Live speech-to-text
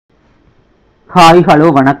Hi hello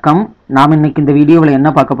வணக்கம். நாம் இன்னைக்கு இந்த வீடியோவில் என்ன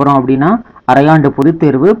பார்க்க போகிறோம் அப்படின்னா, அரையாண்டு பொதுத்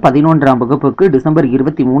தேர்வு 11ஆம் வகுப்புக்கு டிசம்பர்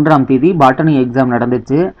 23ஆம் தேதி பாட்டனி எக்ஸாம்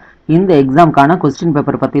நடந்துச்சு. இந்த எக்ஸாம்க்கான கொஸ்டின்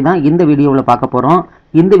பேப்பர் பற்றி தான் இந்த வீடியோவில் பார்க்க போகிறோம்.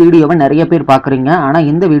 இந்த வீடியோவை நிறைய பேர் பார்க்குறீங்க. ஆனால்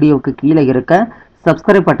இந்த வீடியோவுக்கு கீழே இருக்க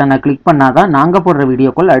சப்ஸ்கிரைப் பட்டனை கிளிக் பண்ணாதான் நாங்கள் போடுற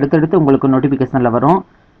வீடியோக்கள் அடுத்தடுத்து உங்களுக்கு நோட்டிஃபிகேஷனில் வரும்.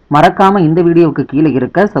 மறக்காமல் இந்த வீடியோவுக்கு கீழே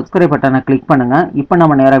இருக்க சப்ஸ்கிரைப் பட்டனை கிளிக் பண்ணுங்கள். இப்போ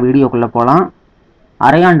நம்ம நேராக வீடியோக்குள்ளே போகலாம்.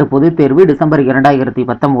 அரையாண்டு பொதுத் தேர்வு டிசம்பர்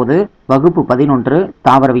 2019 வகுப்பு 11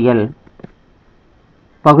 தாவரவியல்.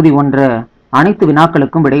 பகுதி 1. அனைத்து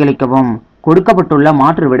வினாக்களுக்கும் விடையளிக்கவும். கொடுக்கப்பட்டுள்ள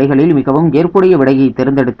மாற்று விடைகளில் மிகவும் ஏற்புடைய விடையை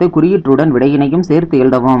தேர்ந்தெடுத்து குறியீட்டுடன் விடையினையும் சேர்த்து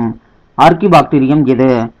எழுதவும். ஆர்கிபாக்டீரியம்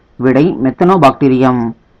எது? விடை மெத்தனோபாக்டீரியம்.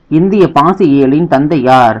 இந்திய பாசி இயலின் தந்தை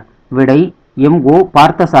யார்? விடை M.O.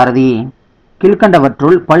 பார்த்தசாரதி.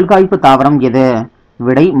 கீழ்கண்டவற்றுள் பல்காய்ப்பு தாவரம் எது?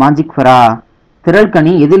 விடை மாஞ்சிக்ஃபெரா.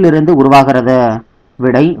 திரள்கனி எதிலிருந்து உருவாகிறது?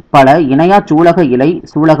 விடை பல இணையா சூலக இலை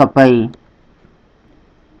சூலகப்பை.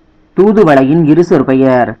 தூதுவளையின் இருசொற்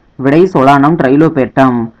பெயர்? விடை சொலானம்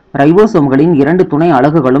ட்ரைலோபேட்டம். ரைபோசோம்களின் 2 துணை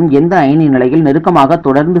அலகுகளும் எந்த அயனி நிலையில் நெருக்கமாக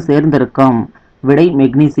தொடர்ந்து சேர்ந்திருக்கும்? விடை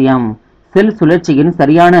மெக்னீசியம். செல் சுழற்சியின்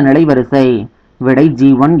சரியான நிலைவரிசை? விடை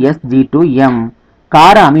G1S G2M.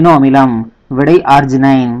 கார அமினோ அமிலம்? விடை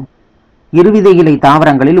ஆர்ஜினைன். இருவிதை இலை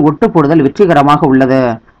தாவரங்களில் ஒட்டுப்போடுதல் வெற்றிகரமாக உள்ளது.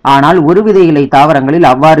 ஆனால் ஒரு விதை இலை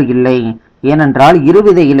தாவரங்களில் அவ்வாறு இல்லை. ஏனென்றால்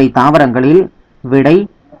இருவிதை இலை தாவரங்களில் விடை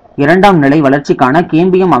 2ஆம் நிலை வளர்ச்சிக்கான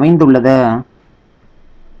கேம்பியம் அமைந்துள்ளது.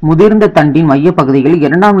 முதிர்ந்த தண்டின் மையப்பகுதியில்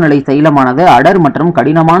 2ஆம் நிலை சைலமானது அடர் மற்றும்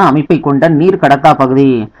கடினமான அமைப்பை கொண்ட நீர் கடத்தா பகுதி.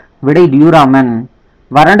 விடை டியூராமன்.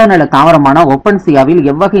 வறண்ட நில தாவரமான ஒப்பன்சியாவில்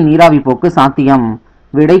எவ்வகை நீராவி போக்கு சாத்தியம்?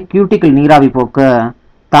 விடை கியூட்டிக்கல் நீராவி போக்கு.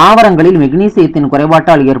 தாவரங்களில் மெக்னீசியத்தின்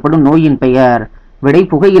குறைபாட்டால் ஏற்படும் நோயின் பெயர்? விடை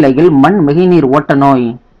புகையிலையில் மண் மிகைநீர் ஓட்ட நோய்.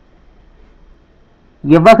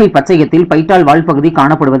 எவ்வகை பச்சையத்தில் பைட்டால் வால்பகுதி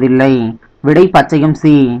காணப்படுவதில்லை? விடை பச்சையம்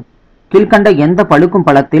சி. கீழ்கண்ட எந்த பழுக்கும்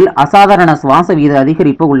பழத்தில் அசாதாரண சுவாச வீத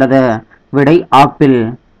அதிகரிப்பு உள்ளது? விடை ஆப்பிள்.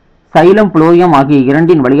 சைலம் புளோயம் ஆகிய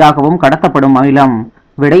இரண்டின் வழியாகவும் கடத்தப்படும் அமிலம்?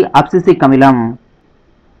 விடை அப்சிசிக் அமிலம்.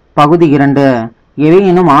 பகுதி 2.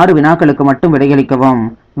 எவையேனும் 6 வினாக்களுக்கு மட்டும் விடையளிக்கவும்.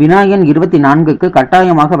 வினா எண் 24க்கு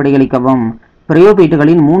கட்டாயமாக விடையளிக்கவும்.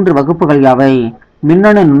 பிரயோபைட்டுகளின் 3 வகுப்புகள் யாவை?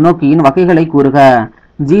 மின்னணு நுண்ணோக்கியின் வகைகளை கூறுக.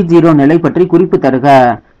 G0 நிலை பற்றி குறிப்பு தருக.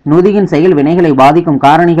 நொதியின் செயல் வினைகளை பாதிக்கும்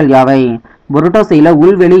காரணிகள் யாவை? புரோட்டோசைல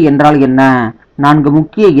உள்வெளி என்றால் என்ன? 4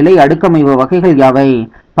 முக்கிய இலை அடுக்கமைவு வகைகள் யாவை?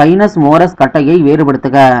 பைனஸ் மோரஸ் கட்டையை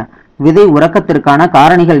வேறுபடுத்துக. விதை உறக்கத்திற்கான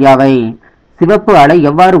காரணிகள் யாவை? சிவப்பு அலை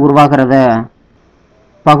எவ்வாறு உருவாகிறது?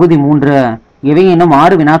 பகுதி 3. எவையேனும்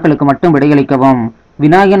 6 வினாக்களுக்கு மட்டும் விடையளிக்கவும்.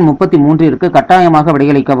 வினா எண் 33ற்கு கட்டாயமாக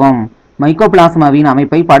விடையளிக்கவும். மைக்கோபிளாஸ்மாவின்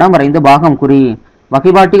அமைப்பை படம் வரைந்து பாகம் குறி.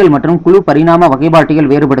 வகைபாட்டிகள் மற்றும் குழு பரிணாம வகைபாட்டிகள்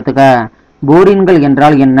வேறுபடுத்துக. போரின்கள்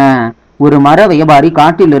என்றால் என்ன? ஒரு மர வியாபாரி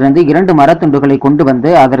காட்டிலிருந்து 2 மரத்துண்டுகளை கொண்டு வந்து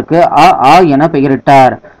அதற்கு ஆ என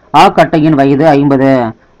பெயரிட்டார். ஆ கட்டையின் வயது 50,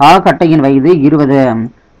 ஆ கட்டையின் வயது 20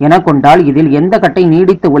 என கொண்டால் இதில் எந்த கட்டை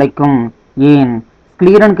நீடித்து உழைக்கும்? ஏன்?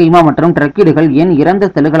 ஸ்க்ளீரன் கைமா மற்றும் ட்ரக்கிடுகள் ஏன்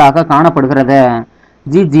இறந்த செல்களாக காணப்படுகிறது?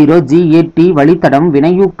 G0GAT வழித்தடம்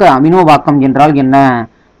வினையூக்க அமினோவாக்கம் என்றால் என்ன?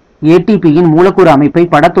 ஏடிபியின் மூலக்கூறு அமைப்பை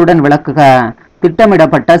படத்துடன் விளக்குக.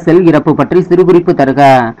 திட்டமிடப்பட்ட செல் இறப்பு பற்றி சிறுகுறிப்பு தருக.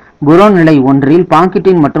 புரோன் நிலை 1இல்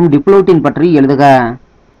பாங்கிட்டின் மற்றும் டிப்ளோட்டின் பற்றி எழுதுக.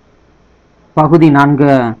 பகுதி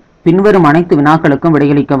 4. பின்வரும் அனைத்து வினாக்களுக்கும்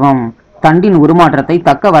விடையளிக்கவும். தண்டின் உருமாற்றத்தை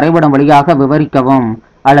தக்க வரைபடம் வழியாக விவரிக்கவும்.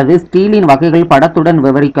 அல்லது ஸ்டீலின் வகைகள் படத்துடன்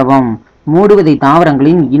விவரிக்கவும். மூடுவிதை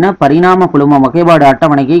தாவரங்களின் இன பரிணாம குழும வகைப்பாடு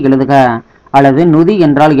அட்டவணையை எழுதுக. அல்லது நொதி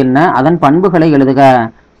என்றால் என்ன? அதன் பண்புகளை எழுதுக.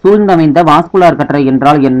 சூழ்ந்தமைந்த வாஸ்குலார் கற்றை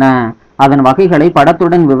என்றால் என்ன? அதன் வகைகளை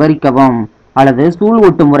படத்துடன் விவரிக்கவும். அல்லது சூழ்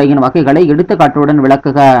ஓட்டு முறையின் வகைகளை எடுத்துக்காட்டுடன்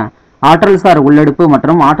விளக்குக. ஆற்றல்சார் உள்ளெடுப்பு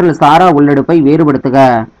மற்றும் ஆற்றல் சாரா உள்ளெடுப்பை வேறுபடுத்துக.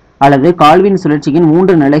 அல்லது கால்வின் சுழற்சியின்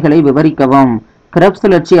 3 நிலைகளை விவரிக்கவும். கிரெப்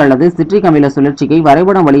சுழற்சி அல்லது சிட்ரிக் அமில சுழற்சியை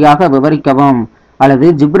வரைபடம் வழியாக விவரிக்கவும். அல்லது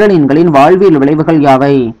ஜிப்ரலின்களின் வாழ்வியல் விளைவுகள்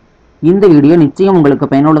யாவை? இந்த வீடியோ நிச்சயம் உங்களுக்கு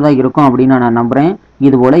பயனுள்ளதாக இருக்கும் அப்படின்னு நான் நம்புறேன்.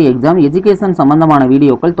 இதுபோல எக்ஸாம் எஜுகேஷன் சம்பந்தமான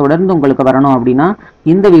வீடியோக்கள் தொடர்ந்து உங்களுக்கு வரணும் அப்படின்னா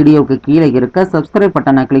இந்த வீடியோவுக்கு கீழே இருக்க சப்ஸ்கிரைப்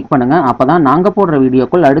பட்டனை கிளிக் பண்ணுங்க. அப்பதான் நாங்க போடுற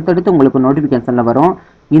வீடியோக்கள் அடுத்தடுத்து உங்களுக்கு நோட்டிபிகேஷன்ல வரும்.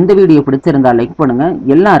 இந்த வீடியோ பிடிச்சிருந்தா லைக் பண்ணுங்க,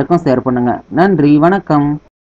 எல்லாருக்கும் ஷேர் பண்ணுங்க. நன்றி, வணக்கம்.